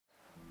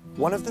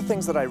One of the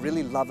things that I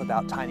really love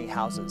about tiny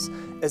houses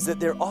is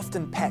that they're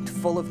often packed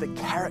full of the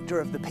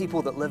character of the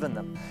people that live in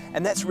them.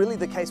 And that's really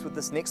the case with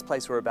this next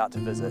place we're about to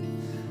visit.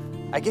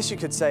 I guess you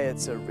could say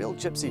it's a real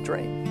gypsy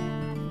dream.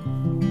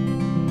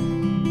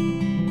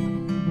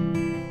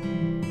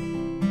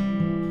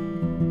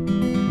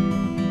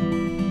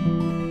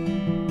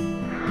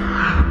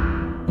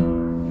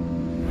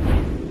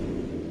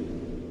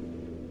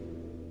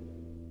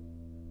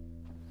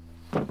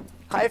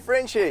 Hi,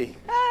 Frenchie.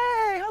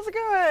 Hey, how's it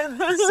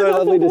going? So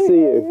lovely to see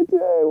you. You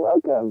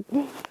too,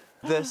 welcome.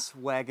 This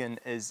wagon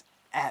is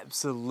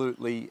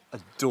absolutely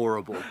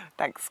adorable.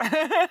 Thanks.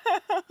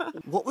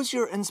 What was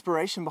your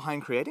inspiration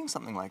behind creating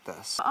something like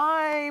this?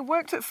 I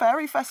worked at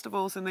fairy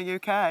festivals in the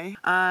UK,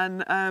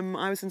 and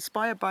I was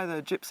inspired by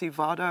the Gypsy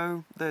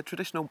Vardo, the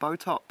traditional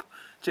bow-top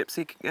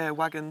gypsy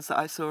wagons that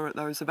I saw at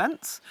those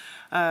events,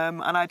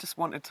 and I just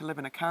wanted to live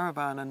in a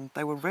caravan, and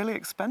they were really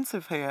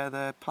expensive here,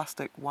 the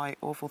plastic white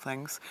awful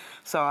things,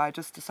 so I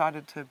just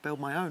decided to build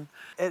my own.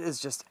 It is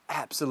just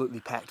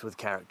absolutely packed with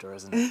character,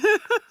 isn't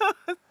it?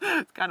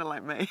 It's kind of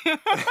like me.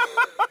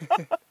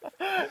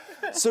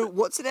 So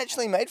what's it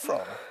actually made from?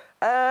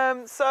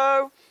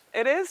 So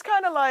it is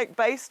kind of like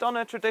based on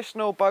a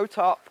traditional bow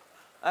top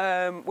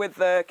with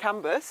the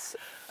canvas.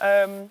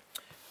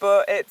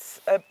 But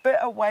it's a bit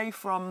away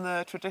from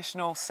the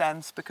traditional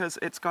sense because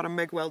it's got a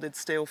MIG welded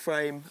steel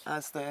frame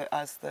as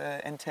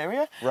the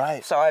interior.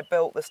 Right. So I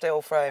built the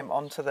steel frame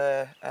onto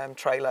the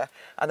trailer,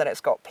 and then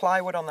it's got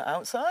plywood on the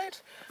outside,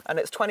 and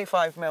it's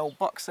 25mm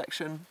box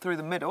section through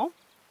the middle.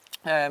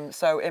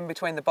 So in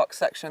between the box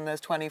section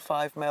there's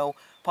 25mm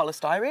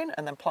polystyrene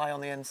and then ply on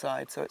the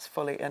inside, so it's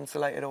fully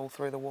insulated all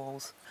through the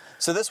walls.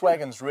 So this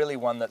wagon's really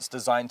one that's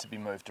designed to be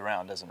moved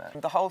around, isn't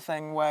it? The whole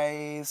thing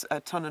weighs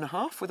 1.5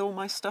 tons with all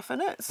my stuff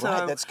in it. So,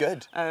 right, that's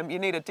good. You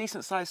need a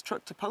decent sized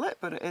truck to pull it,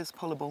 but it is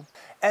pullable.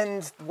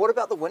 And what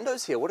about the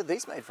windows here? What are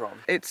these made from?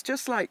 It's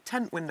just like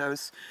tent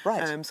windows.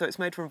 Right. So it's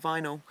made from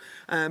vinyl,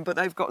 but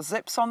they've got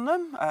zips on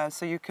them,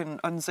 so you can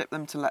unzip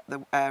them to let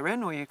the air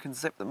in, or you can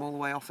zip them all the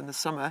way off in the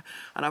summer.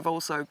 And I've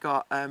also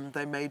got,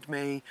 they made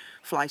me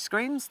fly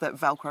screens that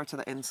Velcro to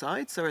the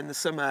inside. So in the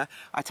summer,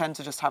 I tend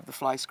to just have the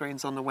fly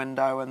screens on the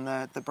window, and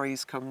the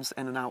breeze comes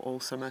in and out all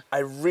summer. I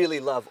really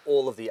love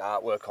all of the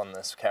artwork on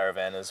this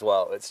caravan as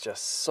well. It's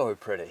just so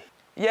pretty.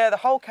 Yeah, the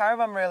whole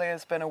caravan really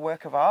has been a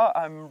work of art.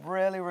 I'm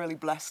really, really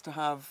blessed to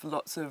have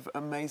lots of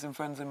amazing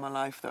friends in my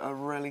life that are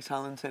really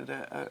talented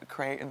at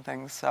creating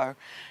things. So,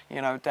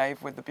 you know,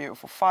 Dave with the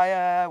beautiful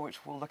fire,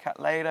 which we'll look at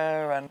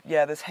later. And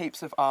yeah, there's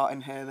heaps of art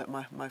in here that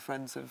my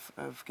friends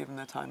have given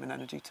their time and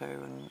energy to,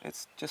 and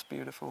it's just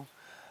beautiful.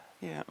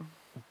 Yeah.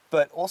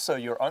 But also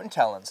your own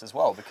talents as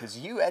well, because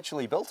you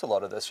actually built a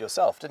lot of this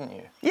yourself, didn't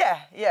you?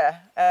 Yeah.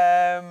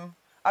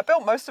 I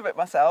built most of it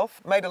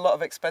myself, made a lot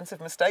of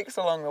expensive mistakes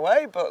along the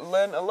way, but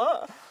learned a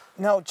lot.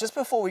 Now, just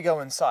before we go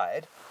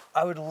inside,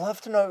 I would love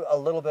to know a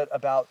little bit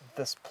about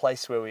this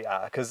place where we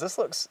are, because this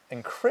looks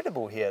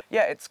incredible here.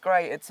 Yeah, it's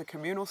great. It's a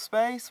communal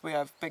space. We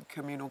have big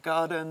communal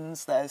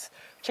gardens. There's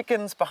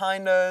chickens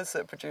behind us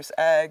that produce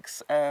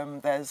eggs.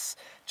 There's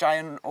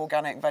giant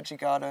organic veggie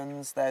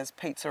gardens. There's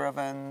pizza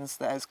ovens.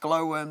 There's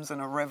glowworms and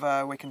a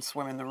river. We can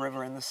swim in the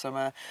river in the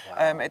summer.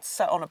 Wow. It's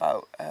set on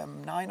about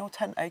 9 or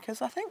 10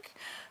 acres, I think.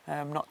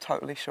 I'm not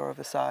totally sure of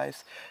the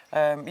size.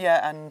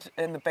 Yeah, and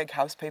in the big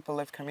house, people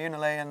live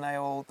communally, and they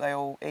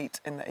all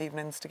eat in the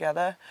evenings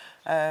together.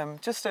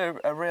 Just a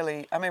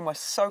really, I mean, we're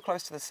so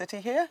close to the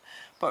city here,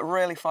 but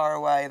really far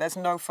away. There's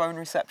no phone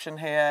reception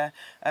here.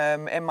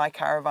 In my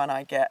caravan,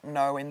 I get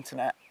no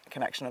internet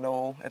connection at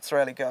all. It's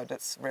really good.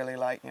 It's really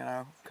like, you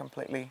know,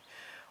 completely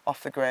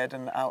off the grid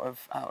and out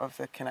of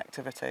the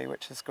connectivity,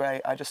 which is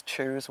great. I just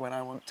choose when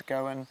I want to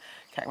go and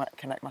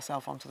connect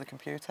myself onto the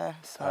computer.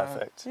 So,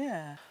 perfect.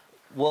 Yeah.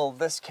 Well,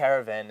 this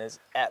caravan is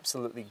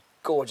absolutely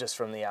gorgeous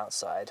from the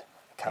outside.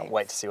 I can't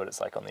wait to see what it's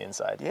like on the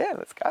inside. Yeah,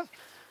 let's go.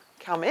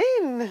 Come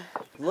in.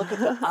 Look at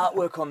the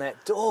artwork on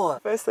that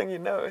door. First thing you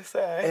notice,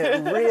 eh?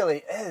 It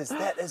really is.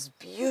 That is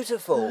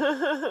beautiful.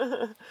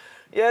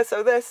 Yeah,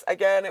 so this,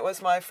 again, it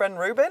was my friend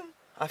Ruben.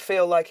 I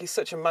feel like he's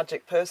such a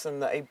magic person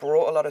that he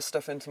brought a lot of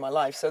stuff into my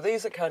life. So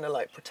these are kind of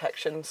like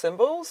protection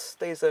symbols.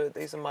 These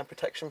are my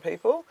protection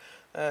people,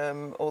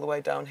 all the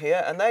way down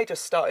here. And they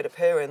just started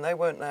appearing. They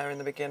weren't there in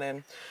the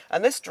beginning.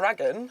 And this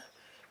dragon,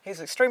 he's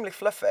extremely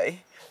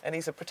fluffy and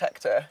he's a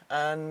protector.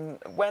 And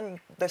when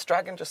this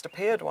dragon just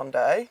appeared one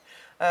day,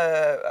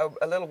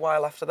 a little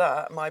while after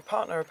that, my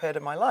partner appeared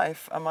in my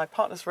life, and my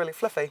partner's really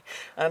fluffy.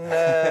 And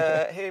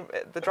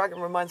the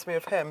dragon reminds me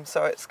of him.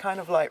 So it's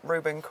kind of like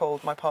Ruben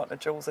called my partner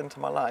Jules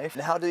into my life.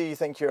 And how do you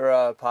think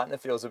your partner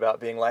feels about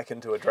being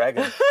likened to a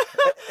dragon?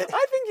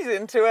 I think he's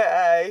into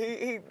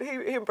it.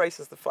 He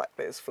embraces the fact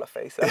that it's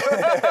fluffy. So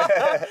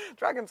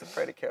dragons are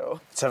pretty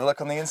cool. Let's have a look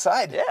on the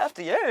inside. Yeah,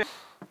 after you.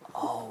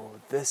 Oh,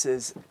 this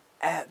is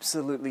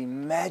absolutely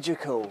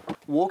magical.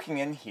 Walking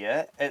in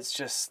here, it's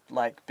just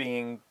like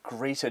being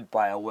greeted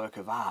by a work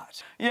of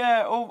art.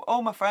 Yeah,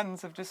 all my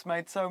friends have just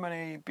made so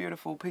many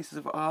beautiful pieces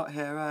of art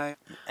here,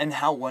 eh? And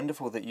how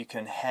wonderful that you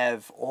can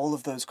have all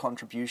of those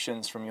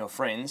contributions from your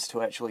friends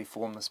to actually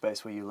form the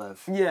space where you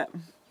live. Yeah.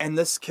 And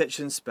this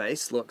kitchen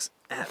space looks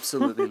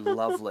absolutely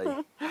lovely.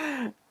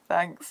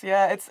 Thanks.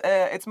 Yeah,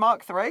 it's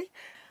Mark III.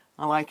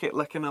 I like it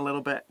looking a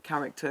little bit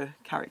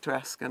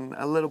character-esque and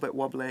a little bit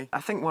wobbly.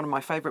 I think one of my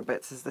favourite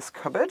bits is this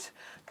cupboard,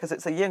 because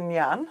it's a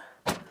yin-yang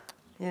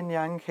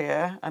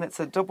here, and it's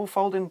a double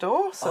folding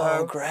door, so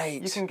oh,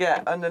 great. You can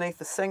get underneath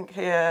the sink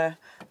here,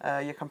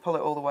 you can pull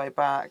it all the way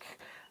back.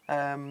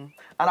 And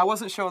I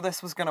wasn't sure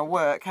this was going to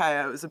work. Hey,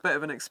 it was a bit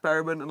of an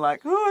experiment and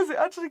like, oh, is it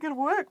actually going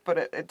to work? But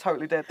it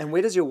totally did. And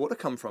where does your water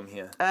come from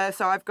here?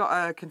 So I've got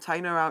a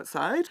container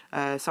outside.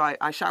 So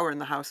I shower in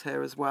the house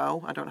here as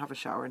well. I don't have a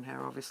shower in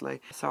here,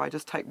 obviously. So I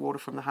just take water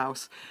from the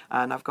house,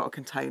 and I've got a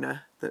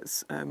container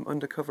that's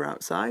undercover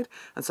outside.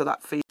 And so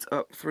that feeds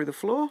up through the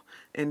floor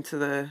into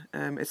the,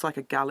 it's like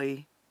a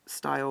galley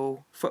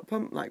style foot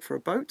pump, like for a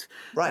boat,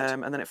 right?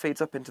 And then it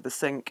feeds up into the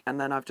sink, and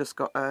then I've just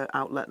got an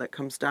outlet that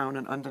comes down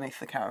and underneath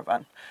the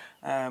caravan,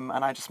 and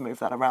I just move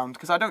that around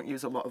because I don't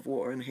use a lot of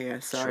water in here,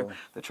 so sure.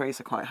 The trees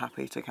are quite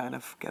happy to kind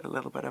of get a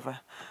little bit of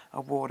a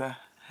water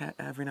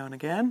every now and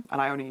again, and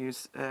I only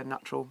use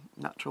natural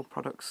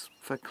products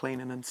for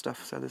cleaning and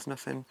stuff, so there's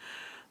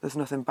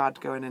nothing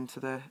bad going into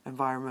the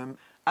environment.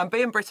 And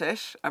being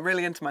British, I'm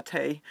really into my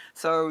tea,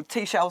 so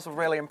tea shells are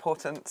really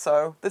important,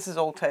 so this is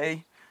all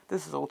tea.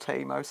 This is all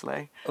tea,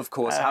 mostly. Of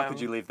course, how could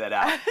you leave that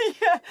out?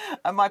 Yeah,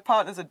 and my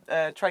partner's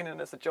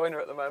training as a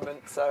joiner at the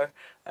moment, so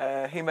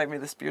he made me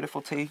this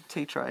beautiful tea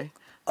tray.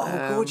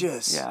 Oh,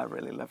 gorgeous. Yeah, I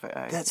really love it.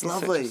 Eh? That's He's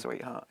lovely. Such a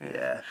sweetheart.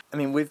 Yeah. I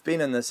mean, we've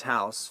been in this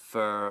house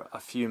for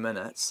a few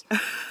minutes,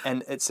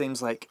 and it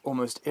seems like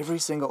almost every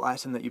single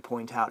item that you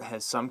point out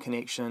has some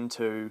connection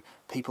to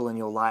people in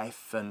your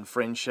life and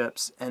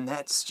friendships, and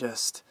that's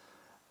just...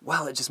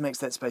 well, it just makes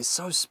that space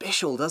so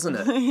special, doesn't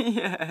it?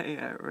 Yeah,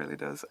 it really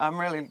does. I'm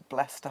really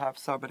blessed to have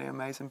so many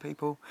amazing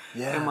people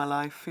in my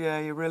life. Yeah,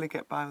 you really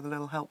get by with a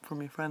little help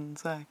from your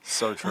friends, eh?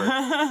 So true.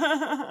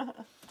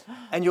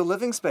 And your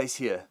living space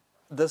here,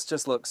 this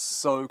just looks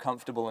so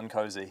comfortable and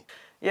cozy.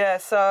 Yeah,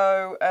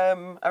 so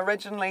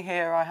originally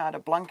here I had a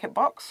blanket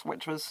box,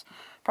 which was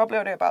probably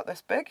only about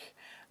this big.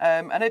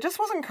 And it just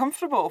wasn't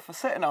comfortable for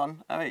sitting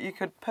on. I mean, you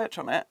could perch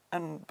on it,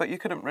 but you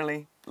couldn't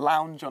really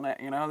lounge on it,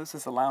 you know. This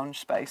is a lounge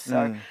space.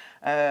 So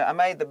I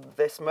made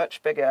this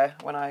much bigger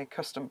when I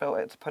custom built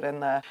it to put in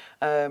there.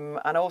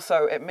 And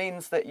also it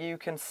means that you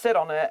can sit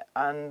on it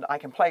and I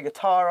can play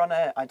guitar on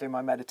it. I do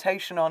my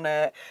meditation on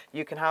it.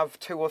 You can have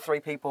 2 or 3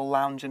 people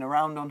lounging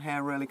around on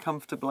here really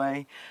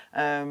comfortably.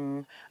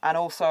 And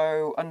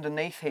also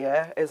underneath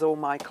here is all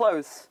my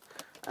clothes.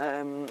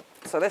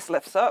 So this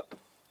lifts up.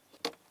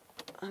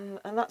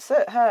 And that's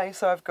it, hey.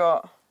 So I've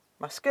got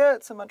my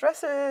skirts and my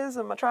dresses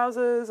and my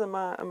trousers and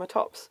my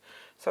tops.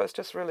 So it's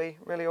just really,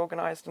 really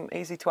organised and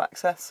easy to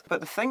access. But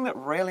the thing that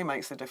really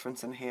makes the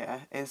difference in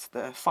here is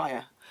the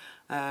fire.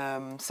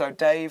 So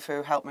Dave,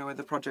 who helped me with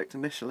the project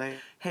initially,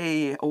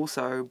 he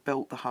also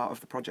built the heart of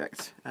the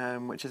project,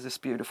 which is this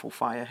beautiful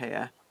fire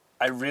here.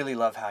 I really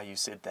love how you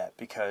said that,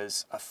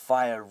 because a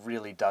fire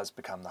really does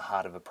become the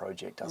heart of a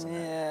project, doesn't it?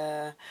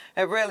 Yeah,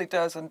 it really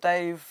does. And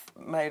Dave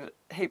made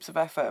heaps of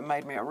effort and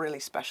made me a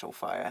really special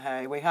fire.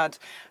 Hey, we had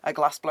a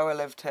glassblower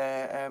lived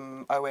here,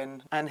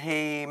 Owen, and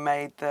he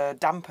made the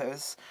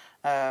dampers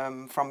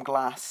from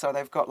glass, so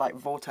they've got like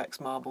vortex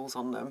marbles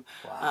on them.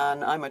 Wow.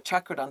 And I'm a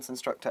chakra dance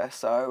instructor,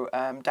 so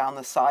down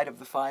the side of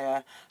the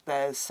fire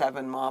there's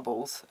 7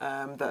 marbles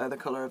that are the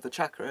colour of the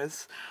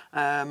chakras,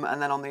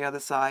 and then on the other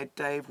side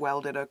Dave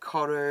welded a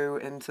koru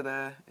into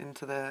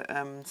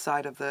the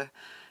side of the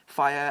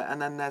fire, and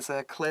then there's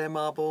a clear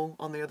marble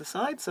on the other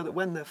side, so that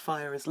when the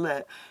fire is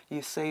lit you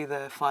see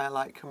the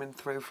firelight coming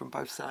through from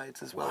both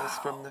sides as well as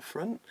from the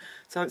front.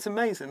 So it's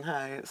amazing,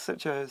 hey. It's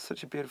such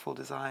a beautiful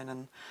design,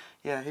 and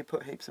yeah, he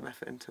put heaps of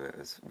effort into it. It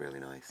was really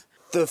nice.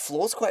 The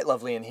floor's quite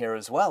lovely in here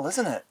as well,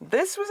 isn't it?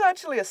 This was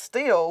actually a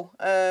steel.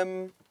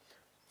 Kind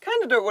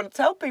of don't want to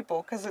tell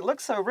people because it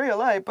looks so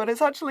real, eh? But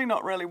it's actually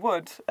not really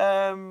wood.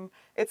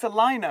 It's a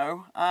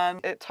lino, and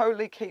it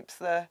totally keeps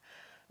the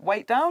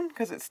weight down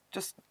because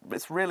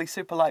it's really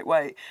super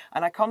lightweight.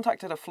 And I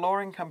contacted a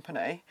flooring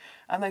company,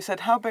 and they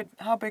said, how big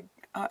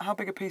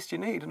a piece do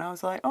you need? And I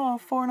was like,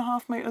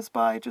 4.5 meters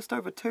by just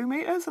over 2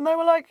 meters. And they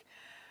were like,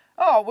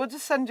 oh, we'll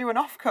just send you an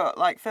offcut,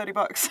 like $30.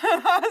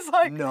 And I was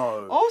like,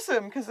 no.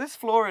 Awesome, because this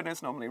flooring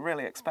is normally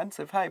really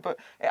expensive, hey, but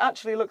it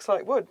actually looks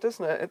like wood,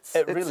 doesn't it? It's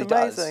really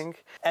amazing.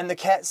 Does. And the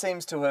cat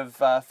seems to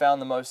have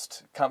found the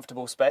most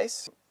comfortable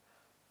space.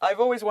 I've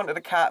always wanted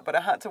a cat, but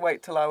I had to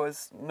wait till I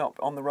was not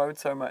on the road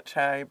so much,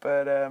 hey,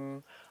 but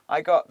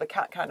the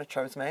cat kind of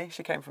chose me.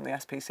 She came from the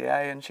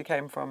SPCA, and she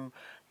came from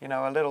you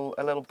know, a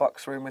little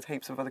box room with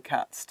heaps of other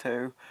cats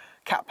to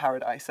cat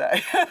paradise, eh?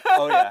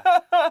 Oh yeah.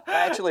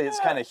 Actually, it's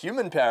kind of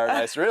human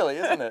paradise, really,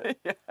 isn't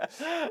it?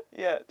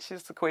 Yeah,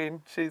 she's the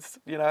queen. She's,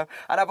 you know,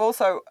 and I've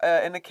also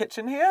in the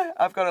kitchen here,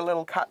 I've got a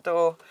little cat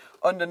door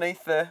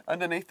underneath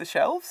the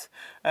shelves,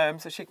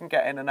 so she can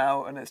get in and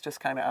out, and it's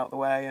just kind of out the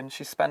way. And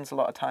she spends a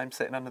lot of time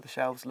sitting under the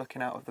shelves,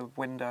 looking out of the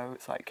window.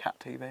 It's like cat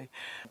TV.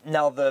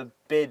 Now the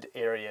bed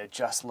area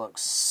just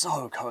looks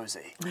so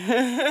cozy.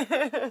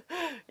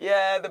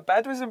 Yeah, the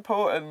bed was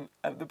important.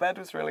 The bed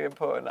was really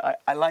important.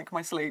 I like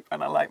my sleep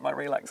and I like my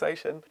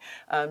relaxation.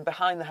 And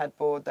behind the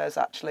headboard, there's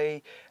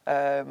actually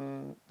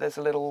there's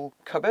a little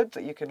cupboard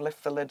that you can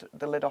lift the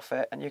lid off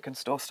it, and you can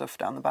store stuff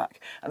down the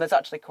back. And there's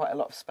actually quite a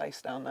lot of space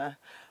down there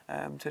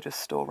to just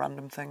store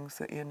random things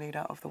that you need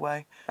out of the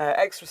way.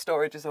 Extra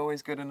storage is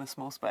always good in a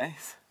small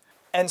space.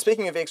 And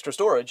speaking of extra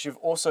storage, you've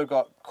also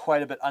got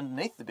quite a bit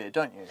underneath the bed,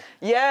 don't you?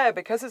 Yeah,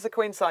 because it's a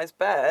queen-size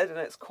bed and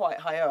it's quite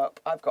high up,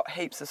 I've got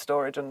heaps of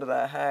storage under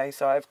there, hey.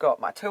 So I've got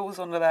my tools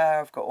under there,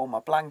 I've got all my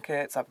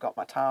blankets, I've got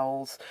my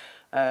towels,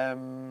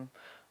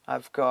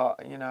 I've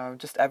got, you know,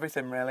 just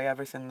everything really,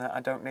 everything that I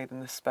don't need in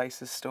this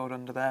space is stored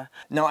under there.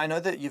 Now, I know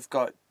that you've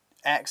got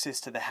access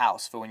to the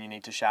house for when you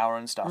need to shower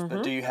and stuff,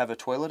 but do you have a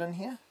toilet in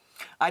here?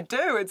 I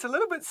do. It's a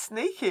little bit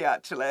sneaky,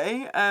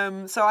 actually.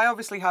 So I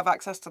obviously have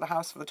access to the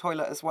house for the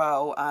toilet as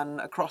well,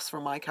 and across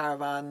from my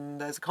caravan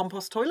there's a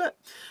compost toilet.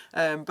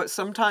 But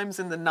sometimes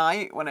in the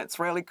night when it's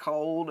really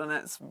cold and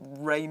it's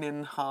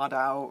raining hard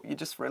out, you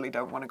just really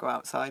don't want to go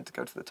outside to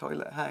go to the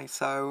toilet, hey?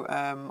 So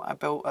I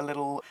built a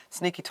little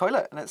sneaky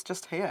toilet, and it's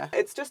just here.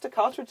 It's just a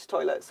cartridge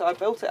toilet, so I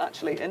built it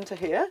actually into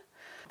here.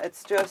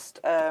 It's just,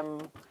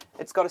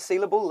 it's got a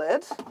sealable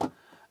lid.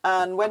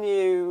 And when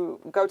you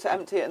go to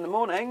empty it in the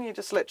morning, you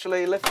just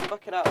literally lift the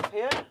bucket out of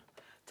here,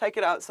 take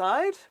it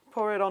outside,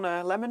 pour it on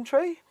a lemon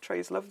tree.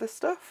 Trees love this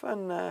stuff.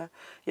 And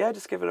yeah,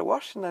 just give it a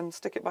wash and then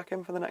stick it back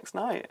in for the next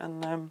night.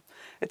 And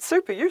it's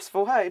super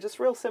useful, hey, just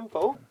real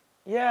simple.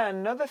 Yeah,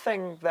 another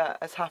thing that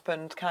has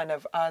happened kind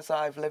of as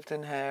I've lived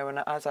in here and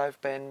as I've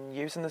been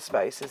using the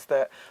space is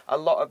that a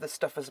lot of the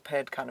stuff has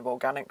appeared kind of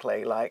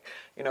organically. Like,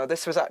 you know,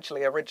 this was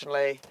actually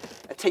originally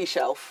a tea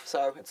shelf,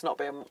 so it's not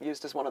being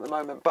used as one at the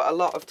moment. But a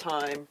lot of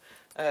time,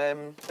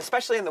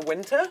 especially in the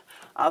winter,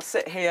 I'll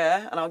sit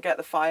here and I'll get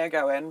the fire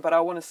going, but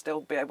I want to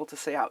still be able to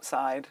see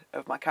outside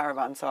of my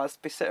caravan. So I'll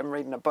be sitting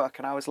reading a book,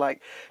 and I was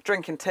like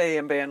drinking tea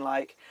and being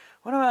like,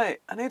 what am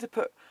I need to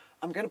put...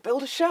 I'm going to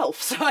build a shelf.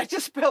 So I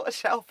just built a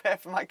shelf here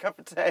for my cup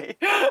of tea.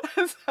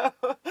 So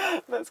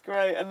that's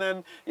great. And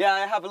then, yeah,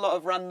 I have a lot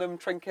of random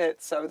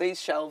trinkets. So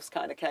these shelves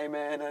kind of came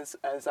in as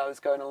I was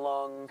going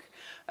along.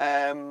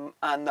 And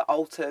the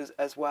altars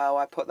as well.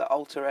 I put the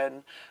altar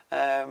in,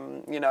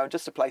 you know,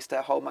 just a place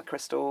to hold my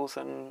crystals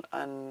and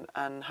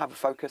have a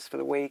focus for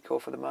the week or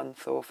for the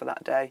month or for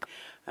that day.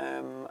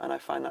 And I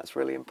find that's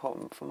really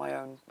important for my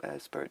own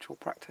spiritual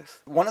practice.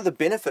 One of the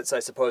benefits,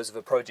 I suppose, of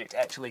a project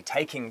actually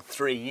taking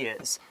 3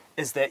 years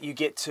is that you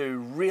get to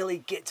really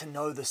get to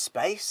know the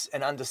space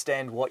and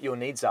understand what your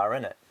needs are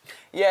in it.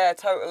 Yeah,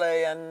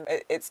 totally. And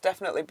it's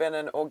definitely been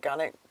an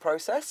organic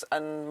process.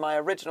 And my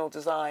original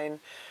design,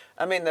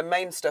 I mean, the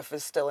main stuff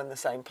is still in the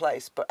same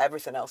place, but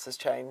everything else has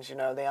changed. You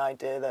know, the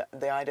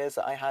ideas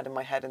that I had in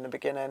my head in the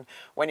beginning,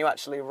 when you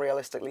actually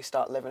realistically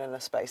start living in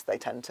a space, they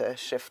tend to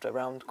shift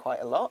around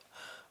quite a lot.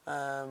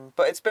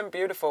 But it's been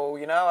beautiful,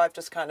 you know. I've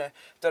just kind of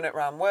done it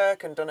around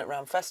work and done it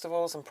around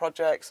festivals and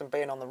projects and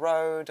being on the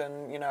road,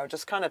 and, you know,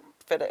 just kind of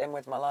fit it in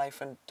with my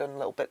life and done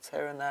little bits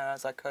here and there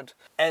as I could.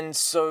 And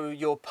so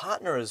your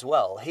partner as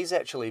well, he's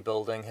actually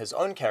building his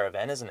own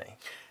caravan, isn't he?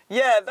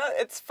 Yeah,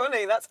 it's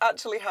funny. That's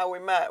actually how we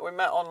met. We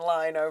met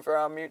online over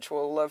our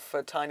mutual love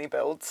for tiny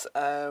builds,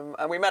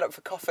 and we met up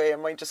for coffee,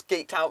 and we just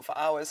geeked out for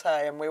hours.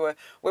 Hey, and we were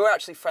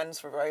actually friends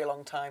for a very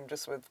long time,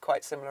 just with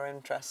quite similar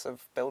interests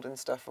of building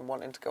stuff and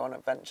wanting to go on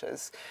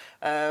adventures.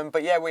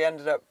 But yeah,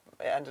 it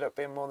ended up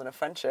being more than a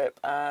friendship,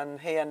 and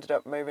he ended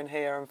up moving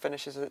here and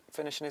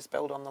finishing his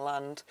build on the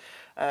land.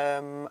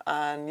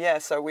 And yeah,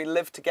 so we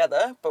lived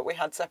together, but we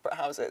had separate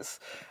houses,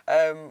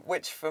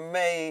 which for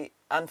me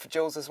and for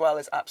Jules as well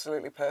is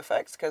absolutely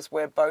perfect, because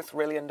we're both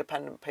really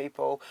independent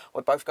people.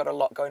 We've both got a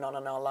lot going on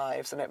in our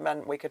lives, and it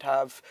meant we could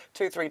have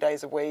 2-3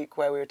 days a week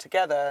where we were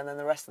together, and then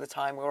the rest of the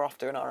time we were off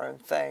doing our own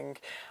thing.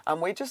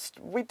 And we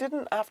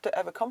didn't have to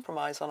ever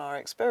compromise on our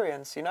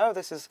experience. You know,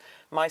 this is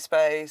my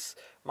space,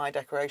 my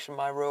decoration,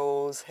 my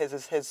rules. His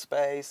is his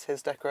space,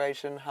 his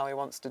decoration, how he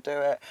wants to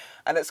do it.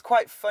 And it's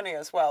quite funny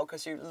as well,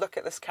 because you look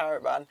at this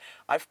caravan,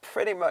 I've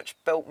pretty much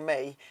built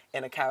me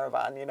in a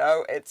caravan, you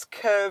know. It's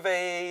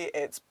curvy,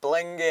 it's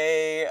blingy,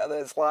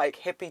 there's like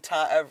hippie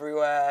tat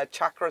everywhere,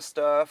 chakra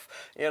stuff,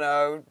 you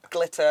know,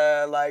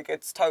 glitter, like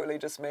it's totally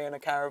just me in a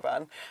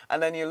caravan.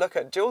 And then you look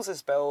at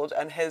Jules's build,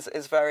 and his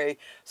is very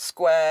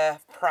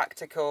square,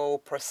 practical,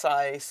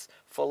 precise,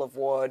 full of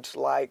wood,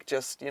 like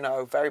just, you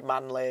know, very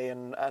manly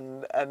and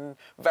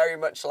very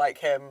much like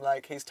him.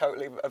 Like he's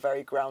totally a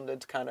very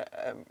grounded kind of,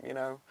 you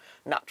know,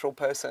 natural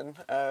person.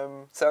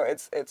 So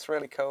it's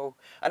really cool,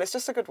 and it's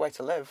just a good way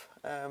to live.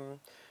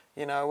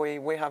 You know,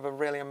 we have a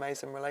really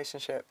amazing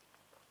relationship.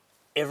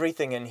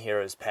 Everything in here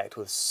is packed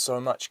with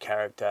so much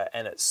character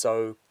and it's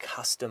so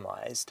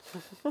customized.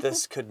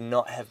 This could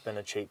not have been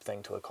a cheap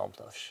thing to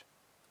accomplish.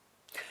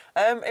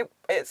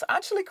 It's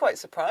actually quite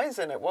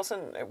surprising. It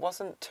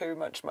wasn't too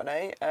much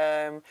money.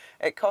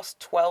 It cost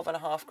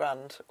 12.5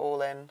 grand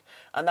all in,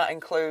 and that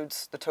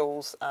includes the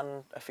tools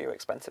and a few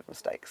expensive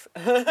mistakes.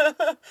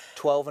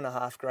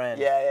 12.5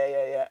 grand.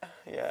 Yeah.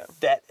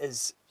 That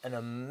is an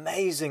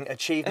amazing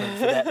achievement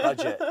for that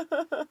budget.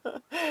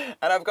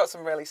 And I've got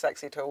some really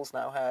sexy tools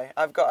now. Hey,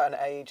 I've got an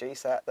AEG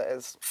set that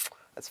is.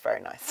 It's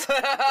very nice.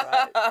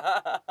 Right.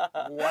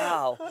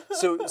 Wow.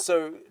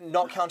 So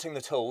not counting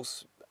the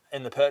tools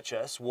in the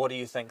purchase, what do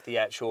you think the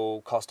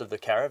actual cost of the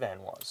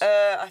Caravan was?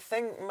 I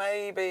think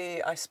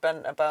maybe I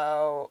spent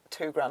about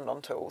 2 grand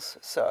on tools,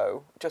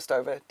 so just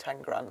over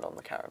 10 grand on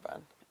the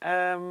Caravan.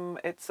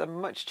 It's a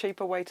much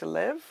cheaper way to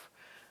live.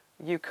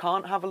 You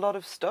can't have a lot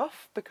of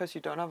stuff because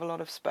you don't have a lot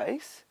of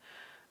space.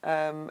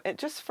 It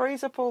just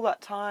frees up all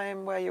that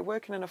time where you're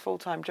working in a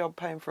full-time job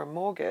paying for a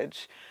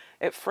mortgage.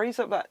 It frees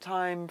up that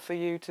time for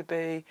you to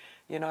be,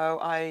 you know,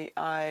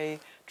 I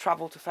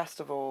travel to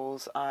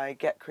festivals, I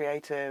get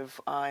creative,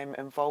 I'm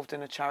involved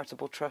in a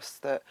charitable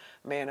trust that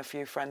me and a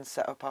few friends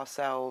set up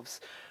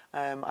ourselves.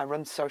 I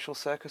run social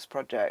circus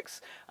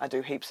projects, I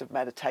do heaps of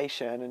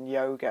meditation and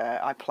yoga,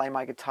 I play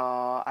my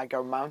guitar, I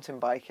go mountain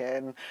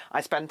biking,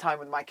 I spend time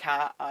with my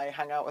cat, I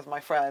hang out with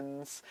my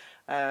friends,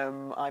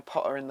 I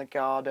potter in the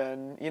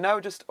garden, you know,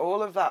 just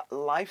all of that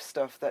life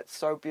stuff that's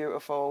so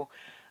beautiful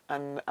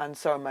and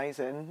so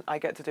amazing. I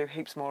get to do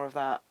heaps more of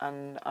that,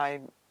 and I,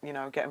 you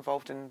know, get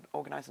involved in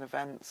organising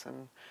events,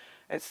 and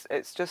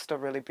it's just a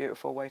really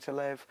beautiful way to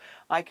live.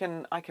 I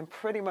can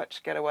pretty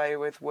much get away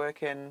with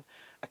working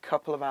a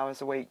couple of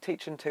hours a week,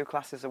 teaching 2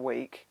 classes a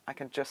week. I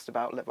can just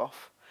about live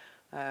off.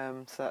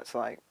 So that's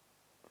like,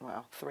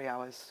 well, 3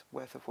 hours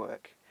worth of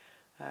work.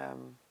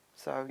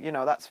 So, you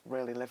know, that's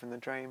really living the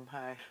dream.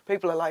 Hey,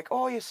 people are like,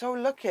 oh, you're so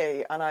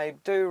lucky, and I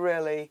do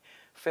really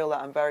feel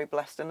that I'm very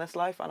blessed in this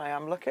life, and I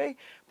am lucky,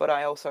 but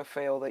I also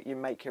feel that you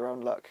make your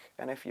own luck,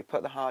 and if you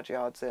put the hard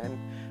yards in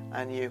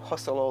and you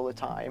hustle all the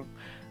time,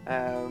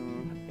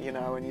 you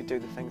know, and you do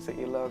the things that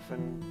you love,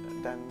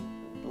 and then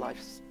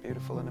life's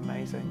beautiful and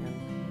amazing,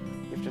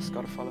 and you've just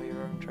got to follow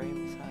your own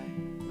dreams.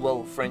 Hey.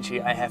 Well,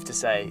 Frenchie, I have to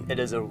say, it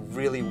is a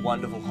really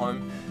wonderful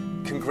home.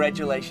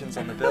 Congratulations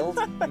on the build,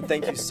 and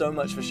thank you so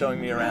much for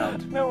showing me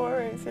around. No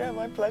worries, yeah,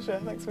 my pleasure.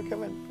 Thanks for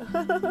coming.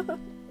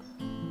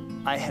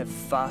 I have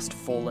fast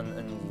fallen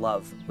in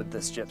love with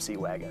this Gypsy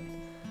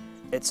wagon.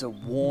 It's a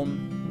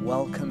warm,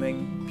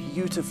 welcoming,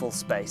 beautiful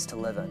space to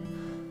live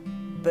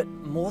in. But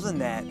more than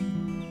that,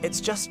 it's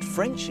just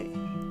Frenchie.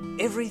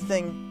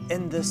 Everything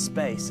in this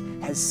space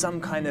has some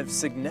kind of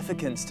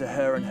significance to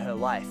her and her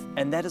life,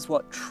 and that is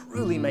what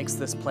truly makes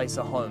this place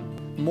a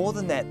home. More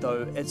than that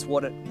though, it's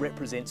what it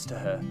represents to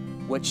her,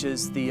 which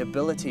is the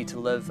ability to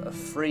live a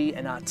free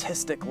and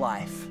artistic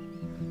life.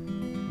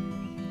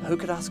 Who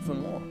could ask for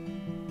more?